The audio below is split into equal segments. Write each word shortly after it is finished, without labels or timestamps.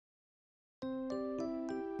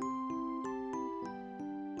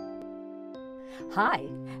Hi,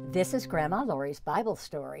 this is Grandma Lorie's Bible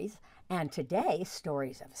Stories, and today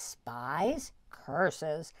stories of spies,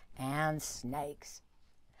 curses, and snakes.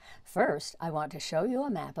 First, I want to show you a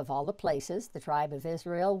map of all the places the tribe of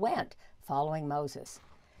Israel went following Moses.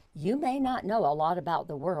 You may not know a lot about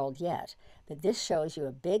the world yet, but this shows you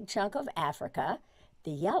a big chunk of Africa.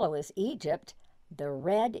 The yellow is Egypt, the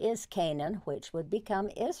red is Canaan, which would become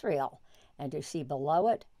Israel, and you see below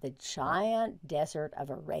it the giant desert of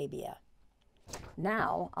Arabia.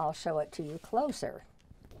 Now I'll show it to you closer.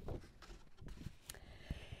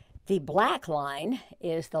 The black line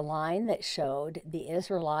is the line that showed the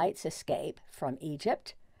Israelites escape from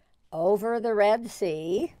Egypt, over the Red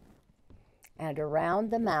Sea, and around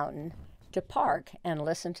the mountain to park and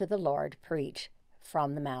listen to the Lord preach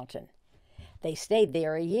from the mountain. They stayed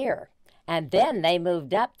there a year, and then they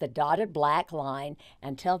moved up the dotted black line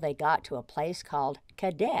until they got to a place called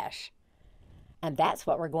Kadesh. And that's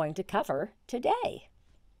what we're going to cover today.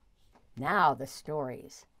 Now the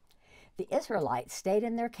stories. The Israelites stayed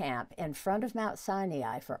in their camp in front of Mount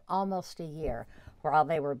Sinai for almost a year while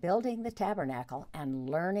they were building the tabernacle and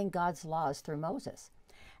learning God's laws through Moses.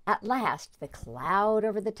 At last, the cloud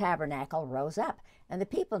over the tabernacle rose up, and the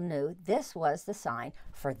people knew this was the sign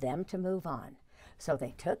for them to move on. So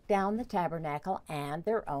they took down the tabernacle and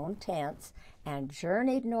their own tents and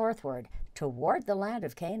journeyed northward toward the land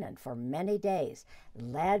of Canaan for many days,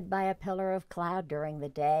 led by a pillar of cloud during the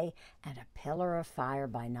day and a pillar of fire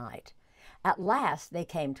by night. At last they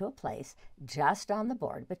came to a place just on the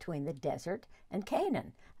border between the desert and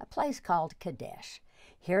Canaan, a place called Kadesh.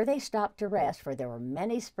 Here they stopped to rest, for there were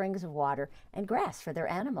many springs of water and grass for their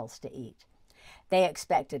animals to eat. They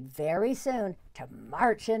expected very soon to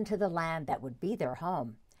march into the land that would be their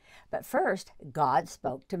home. But first, God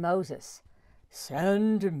spoke to Moses.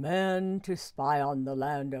 "Send men to spy on the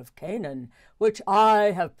land of Canaan, which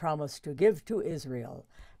I have promised to give to Israel.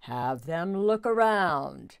 Have them look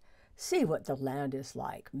around. See what the land is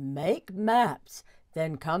like. Make maps,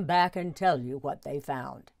 then come back and tell you what they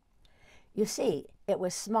found." You see, it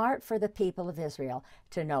was smart for the people of Israel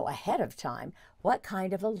to know ahead of time what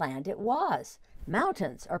kind of a land it was.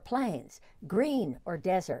 Mountains or plains, green or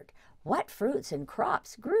desert, what fruits and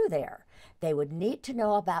crops grew there. They would need to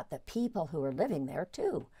know about the people who were living there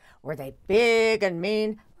too. Were they big and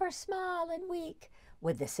mean or small and weak?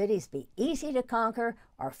 Would the cities be easy to conquer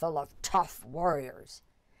or full of tough warriors?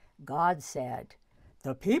 God said,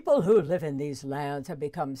 "The people who live in these lands have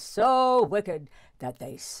become so wicked that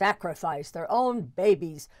they sacrifice their own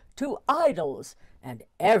babies to idols, and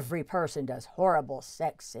every person does horrible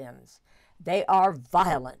sex sins. They are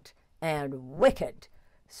violent and wicked,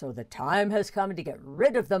 so the time has come to get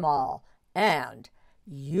rid of them all, and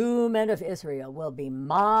you men of Israel will be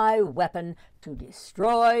my weapon to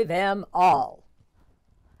destroy them all."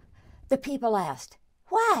 The people asked,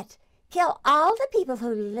 "What? Kill all the people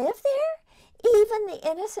who live there? Even the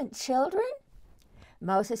innocent children?"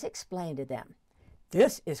 Moses explained to them,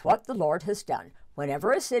 "This is what the Lord has done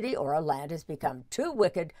whenever a city or a land has become too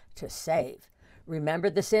wicked to save. Remember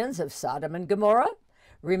the sins of Sodom and Gomorrah?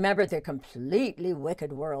 Remember the completely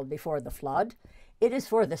wicked world before the flood? It is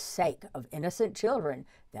for the sake of innocent children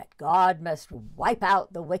that God must wipe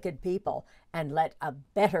out the wicked people and let a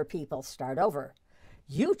better people start over.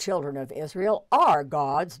 You children of Israel are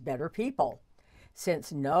God's better people.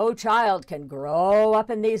 Since no child can grow up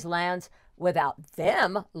in these lands without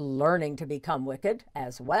them learning to become wicked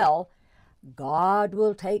as well, God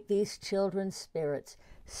will take these children's spirits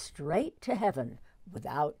straight to heaven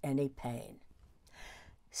without any pain."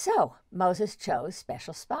 So Moses chose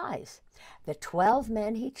special spies. The 12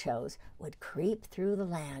 men he chose would creep through the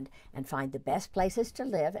land and find the best places to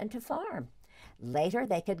live and to farm. Later,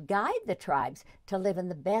 they could guide the tribes to live in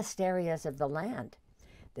the best areas of the land.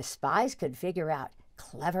 The spies could figure out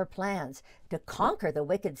clever plans to conquer the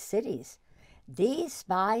wicked cities. These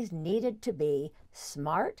spies needed to be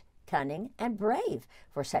smart, cunning, and brave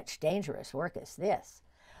for such dangerous work as this.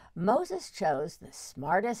 Moses chose the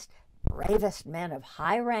smartest, bravest men of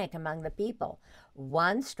high rank among the people,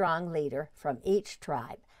 one strong leader from each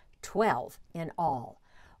tribe, 12 in all.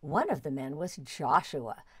 One of the men was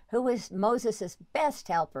Joshua, who was Moses' best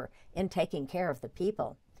helper in taking care of the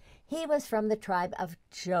people. He was from the tribe of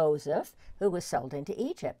Joseph, who was sold into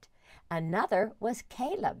Egypt. Another was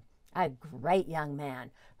Caleb, a great young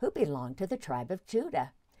man who belonged to the tribe of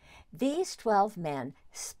Judah. These 12 men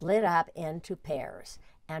split up into pairs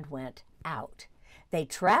and went out. They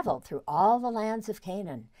traveled through all the lands of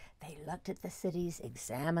Canaan. They looked at the cities,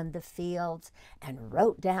 examined the fields, and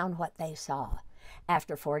wrote down what they saw.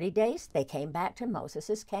 After 40 days, they came back to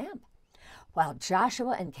Moses' camp. While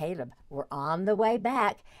Joshua and Caleb were on the way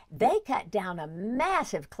back, they cut down a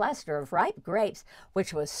massive cluster of ripe grapes,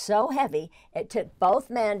 which was so heavy it took both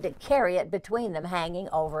men to carry it between them, hanging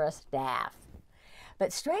over a staff.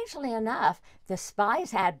 But strangely enough, the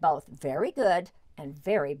spies had both very good and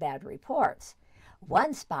very bad reports.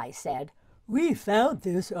 One spy said, "We found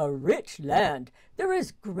this a rich land. There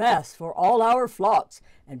is grass for all our flocks,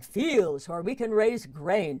 and fields where we can raise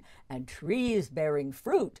grain, and trees bearing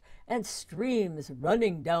fruit, and streams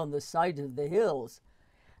running down the sides of the hills."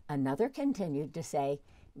 Another continued to say,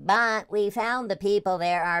 "But we found the people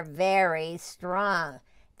there are very strong.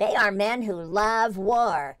 They are men who love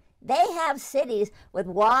war. They have cities with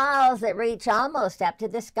walls that reach almost up to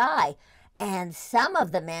the sky, and some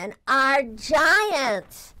of the men are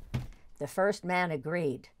giants." The first man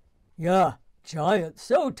agreed. "Yeah, giants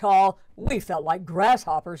so tall we felt like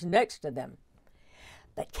grasshoppers next to them."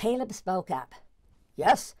 But Caleb spoke up.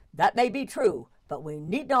 "Yes, that may be true, but we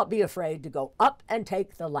need not be afraid to go up and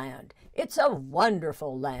take the land. It's a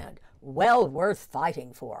wonderful land, well worth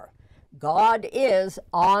fighting for. God is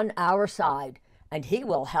on our side, and he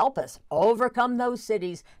will help us overcome those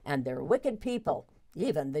cities and their wicked people,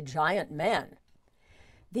 even the giant men."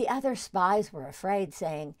 The other spies were afraid,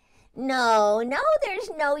 saying, No, there's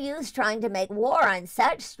no use trying to make war on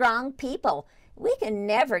such strong people. We can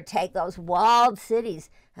never take those walled cities,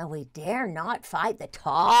 and we dare not fight the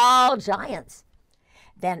tall giants."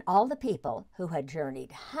 Then all the people who had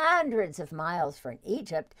journeyed hundreds of miles from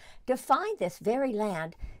Egypt to find this very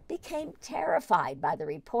land became terrified by the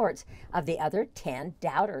reports of the other 10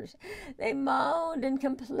 doubters. They moaned and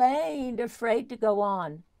complained, afraid to go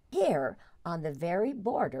on. Here, on the very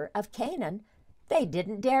border of Canaan, they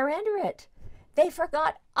didn't dare enter it. They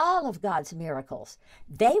forgot all of God's miracles.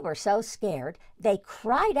 They were so scared, they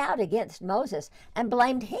cried out against Moses and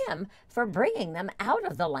blamed him for bringing them out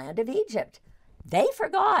of the land of Egypt. They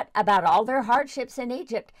forgot about all their hardships in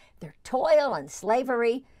Egypt, their toil and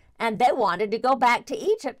slavery, and they wanted to go back to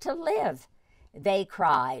Egypt to live. They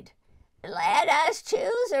cried, "Let us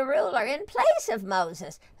choose a ruler in place of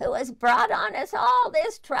Moses, who has brought on us all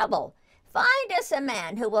this trouble. Find us a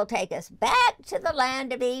man who will take us back to the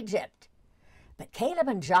land of Egypt." But Caleb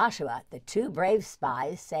and Joshua, the 2 brave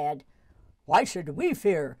spies, said, "Why should we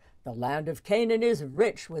fear? The land of Canaan is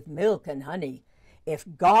rich with milk and honey.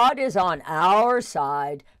 If God is on our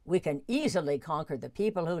side, we can easily conquer the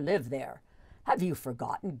people who live there. Have you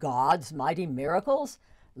forgotten God's mighty miracles?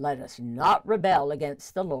 Let us not rebel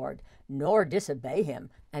against the Lord, nor disobey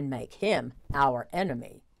him and make him our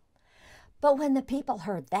enemy." But when the people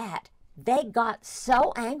heard that, they got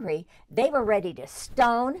so angry they were ready to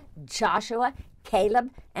stone Joshua,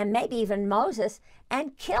 Caleb, and maybe even Moses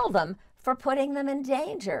and kill them for putting them in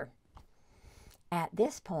danger. At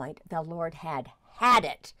this point, the Lord had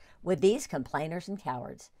it with these complainers and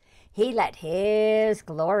cowards. He let his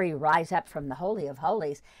glory rise up from the Holy of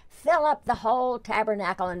Holies, fill up the whole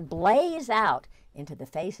tabernacle, and blaze out into the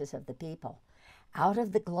faces of the people. Out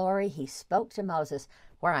of the glory he spoke to Moses,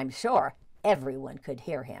 where I'm sure everyone could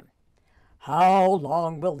hear him. "How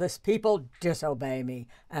long will this people disobey me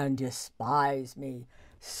and despise me?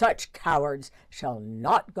 Such cowards shall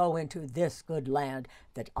not go into this good land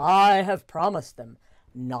that I have promised them.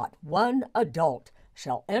 Not one adult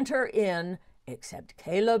shall enter in except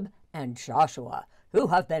Caleb and Joshua, who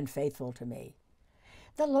have been faithful to me."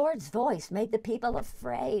 The Lord's voice made the people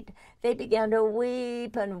afraid. They began to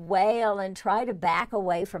weep and wail and try to back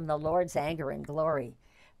away from the Lord's anger and glory.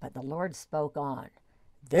 But the Lord spoke on.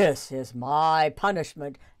 "This is my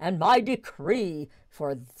punishment and my decree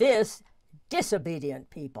for this disobedient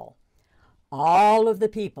people. All of the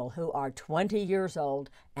people who are 20 years old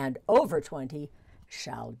and over 20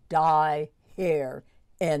 shall die here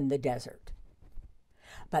in the desert.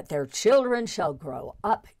 But their children shall grow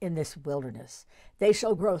up in this wilderness. They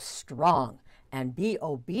shall grow strong and be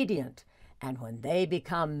obedient, and when they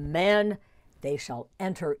become men, they shall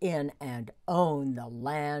enter in and own the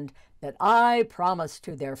land that I promised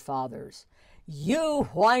to their fathers. You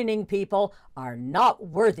whining people are not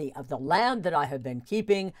worthy of the land that I have been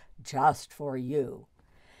keeping just for you."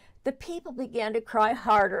 The people began to cry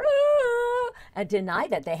harder and deny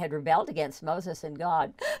that they had rebelled against Moses and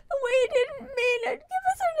God. "We didn't mean it. Give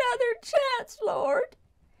us another chance, Lord."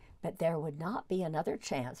 But there would not be another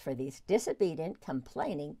chance for these disobedient,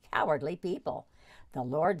 complaining, cowardly people. The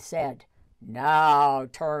Lord said, "Now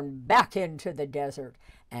turn back into the desert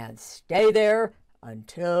and stay there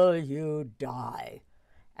until you die.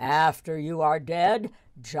 After you are dead,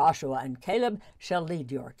 Joshua and Caleb shall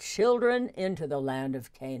lead your children into the land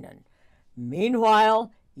of Canaan.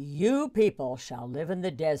 Meanwhile, you people shall live in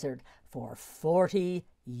the desert for 40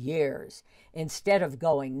 years, instead of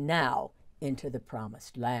going now into the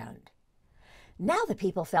promised land. Now the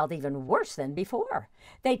people felt even worse than before.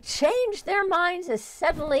 They changed their minds as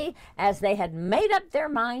suddenly as they had made up their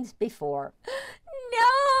minds before. No,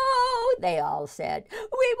 they all said,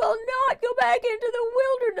 we will not go back into the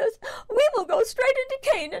wilderness. We will go straight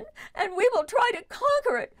into Canaan, and we will try to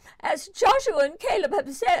conquer it, as Joshua and Caleb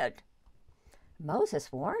have said.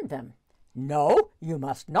 Moses warned them, no, you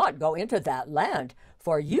must not go into that land,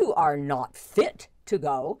 for you are not fit to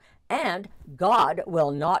go, and God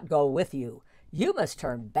will not go with you. You must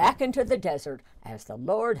turn back into the desert as the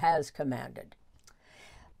Lord has commanded.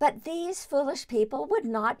 But these foolish people would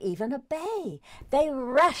not even obey. They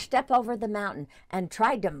rushed up over the mountain and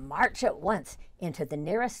tried to march at once into the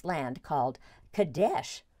nearest land called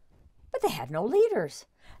Kadesh. But they had no leaders.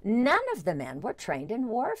 None of the men were trained in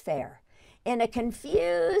warfare. In a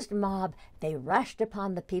confused mob, they rushed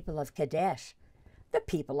upon the people of Kadesh. The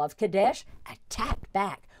people of Kadesh attacked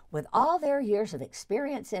back with all their years of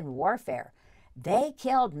experience in warfare. They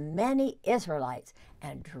killed many Israelites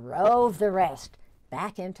and drove the rest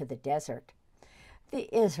back into the desert. The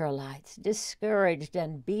Israelites, discouraged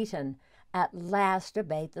and beaten, at last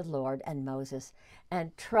obeyed the Lord and Moses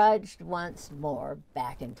and trudged once more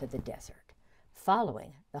back into the desert,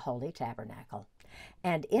 following the holy tabernacle.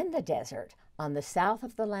 And in the desert, on the south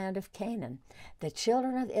of the land of Canaan, the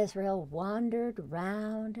children of Israel wandered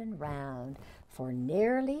round and round for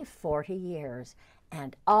nearly 40 years,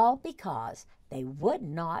 and all because they would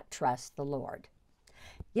not trust the Lord.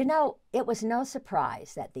 You know, it was no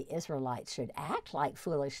surprise that the Israelites should act like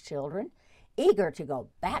foolish children, eager to go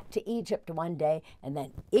back to Egypt one day and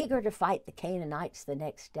then eager to fight the Canaanites the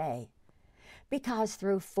next day, because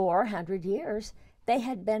through 400 years they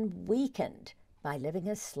had been weakened by living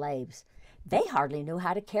as slaves. They hardly knew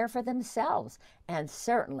how to care for themselves and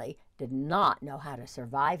certainly did not know how to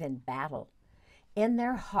survive in battle. In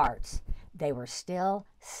their hearts, they were still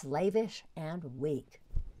slavish and weak.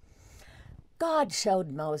 God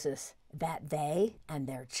showed Moses that they and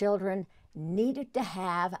their children needed to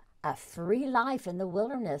have a free life in the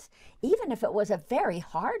wilderness, even if it was a very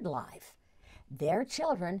hard life. Their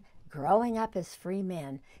children, growing up as free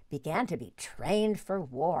men, began to be trained for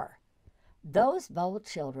war. Those bold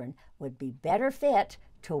children would be better fit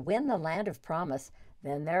to win the land of promise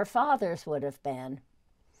than their fathers would have been.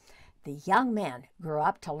 The young men grew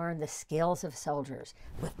up to learn the skills of soldiers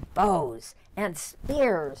with bows and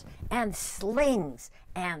spears and slings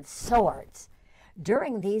and swords.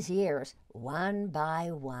 During these years, one by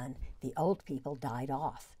one, the old people died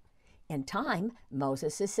off. In time,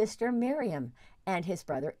 Moses' sister Miriam and his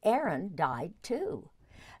brother Aaron died too.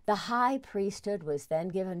 The high priesthood was then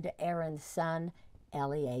given to Aaron's son,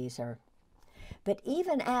 Eleazar. But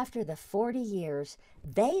even after the 40 years,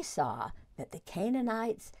 they saw that the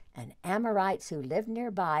Canaanites and Amorites who lived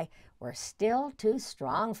nearby were still too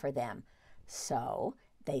strong for them. So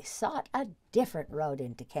they sought a different road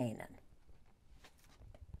into Canaan.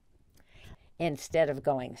 Instead of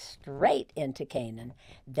going straight into Canaan,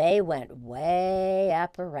 they went way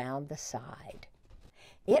up around the side.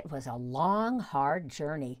 It was a long, hard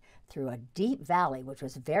journey through a deep valley which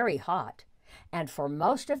was very hot, and for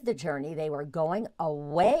most of the journey they were going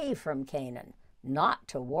away from Canaan, not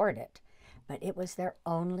toward it, but it was their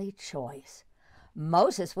only choice.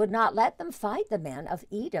 Moses would not let them fight the men of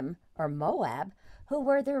Edom or Moab, who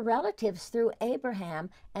were their relatives through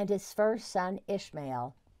Abraham and his first son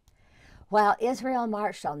Ishmael. While Israel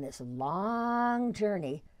marched on this long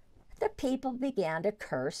journey, the people began to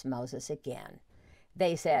curse Moses again.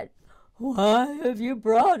 They said, "Why have you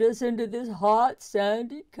brought us into this hot,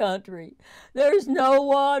 sandy country? There's no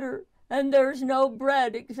water, and there's no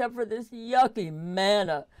bread except for this yucky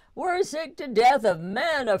manna. We're sick to death of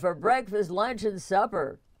manna for breakfast, lunch, and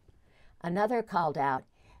supper." Another called out,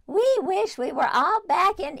 "We wish we were all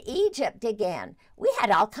back in Egypt again. We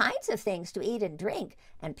had all kinds of things to eat and drink,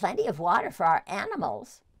 and plenty of water for our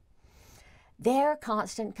animals." Their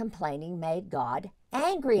constant complaining made God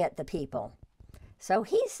angry at the people. So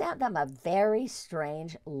he sent them a very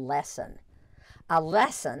strange lesson, a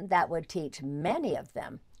lesson that would teach many of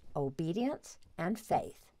them obedience and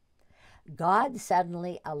faith. God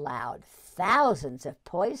suddenly allowed thousands of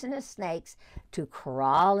poisonous snakes to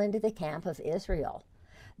crawl into the camp of Israel.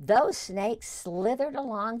 Those snakes slithered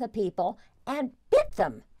along the people and bit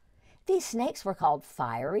them. These snakes were called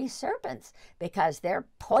fiery serpents because their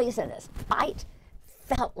poisonous bite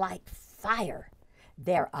felt like fire.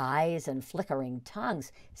 Their eyes and flickering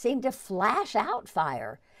tongues seemed to flash out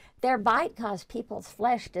fire. Their bite caused people's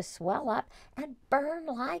flesh to swell up and burn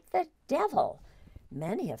like the devil.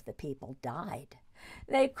 Many of the people died.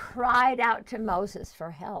 They cried out to Moses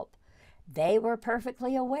for help. They were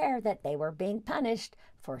perfectly aware that they were being punished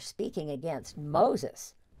for speaking against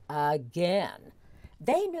Moses again.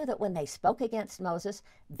 They knew that when they spoke against Moses,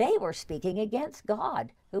 they were speaking against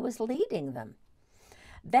God, who was leading them.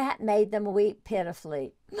 That made them weep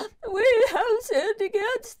pitifully. We have sinned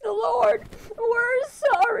against the Lord. We're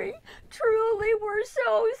sorry. Truly, we're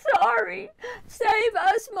so sorry. Save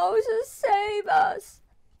us, Moses, save us.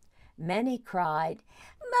 Many cried,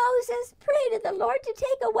 Moses, pray to the Lord to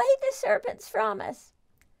take away the serpents from us.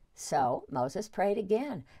 So Moses prayed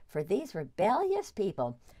again for these rebellious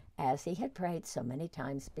people, as he had prayed so many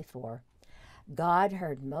times before. God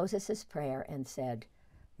heard Moses' prayer and said,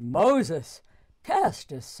 Moses,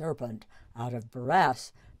 cast a serpent out of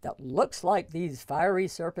brass that looks like these fiery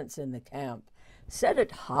serpents in the camp. Set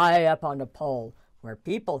it high up on a pole where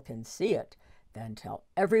people can see it. Then tell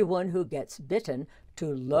everyone who gets bitten to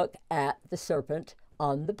look at the serpent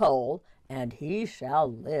on the pole, and he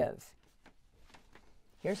shall live.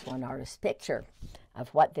 Here's one artist's picture of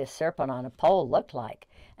what this serpent on a pole looked like.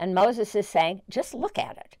 And Moses is saying, just look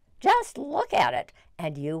at it. Just look at it,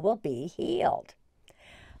 and you will be healed.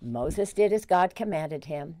 Moses did as God commanded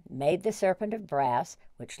him, made the serpent of brass,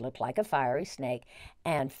 which looked like a fiery snake,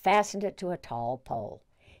 and fastened it to a tall pole.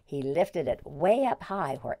 He lifted it way up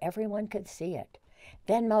high where everyone could see it.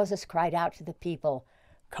 Then Moses cried out to the people,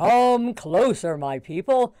 Come closer, my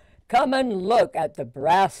people. Come and look at the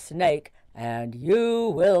brass snake, and you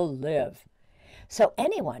will live. So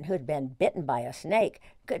anyone who had been bitten by a snake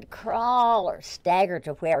could crawl or stagger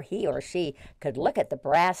to where he or she could look at the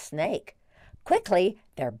brass snake. Quickly,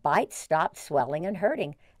 their bite stopped swelling and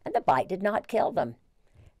hurting, and the bite did not kill them.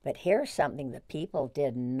 But here's something the people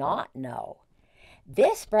did not know.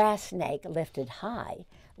 This brass snake lifted high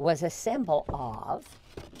was a symbol of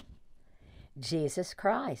Jesus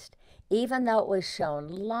Christ, even though it was shown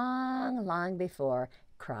long, long before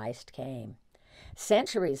Christ came.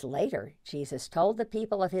 Centuries later, Jesus told the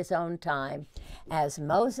people of his own time, as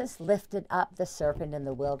Moses lifted up the serpent in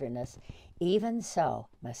the wilderness, even so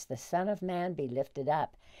must the Son of Man be lifted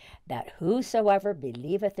up, that whosoever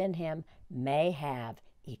believeth in him may have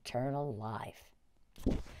eternal life.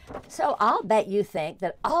 So I'll bet you think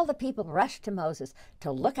that all the people rushed to Moses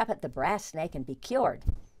to look up at the brass snake and be cured.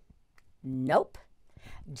 Nope.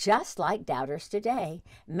 Just like doubters today,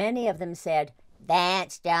 many of them said,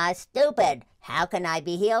 That's just stupid. How can I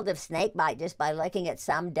be healed of snake bite just by looking at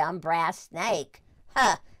some dumb brass snake?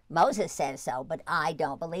 Huh, Moses says so, but I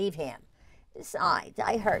don't believe him. Besides,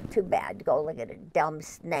 I hurt too bad to go look at a dumb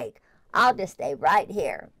snake. I'll just stay right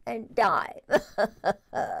here and die.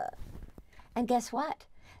 And guess what?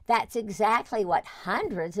 That's exactly what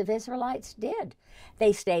hundreds of Israelites did.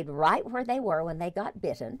 They stayed right where they were when they got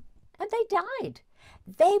bitten, and they died.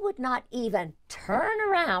 They would not even turn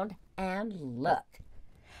around and look.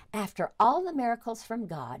 After all the miracles from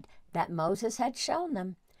God that Moses had shown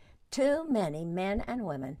them, too many men and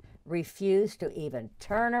women refused to even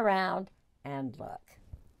turn around and look.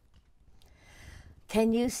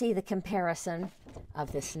 Can you see the comparison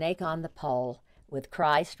of the snake on the pole with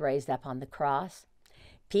Christ raised up on the cross?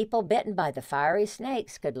 People bitten by the fiery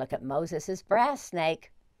snakes could look at Moses' brass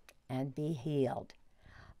snake and be healed.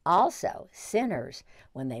 Also, sinners,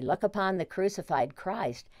 when they look upon the crucified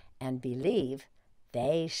Christ and believe,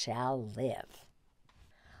 they shall live.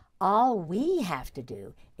 All we have to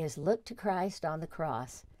do is look to Christ on the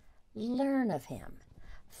cross, learn of him,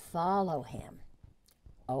 follow him,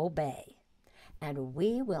 obey, and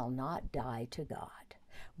we will not die to God.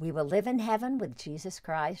 We will live in heaven with Jesus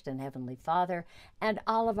Christ and Heavenly Father and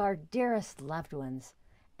all of our dearest loved ones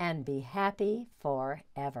and be happy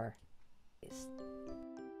forever.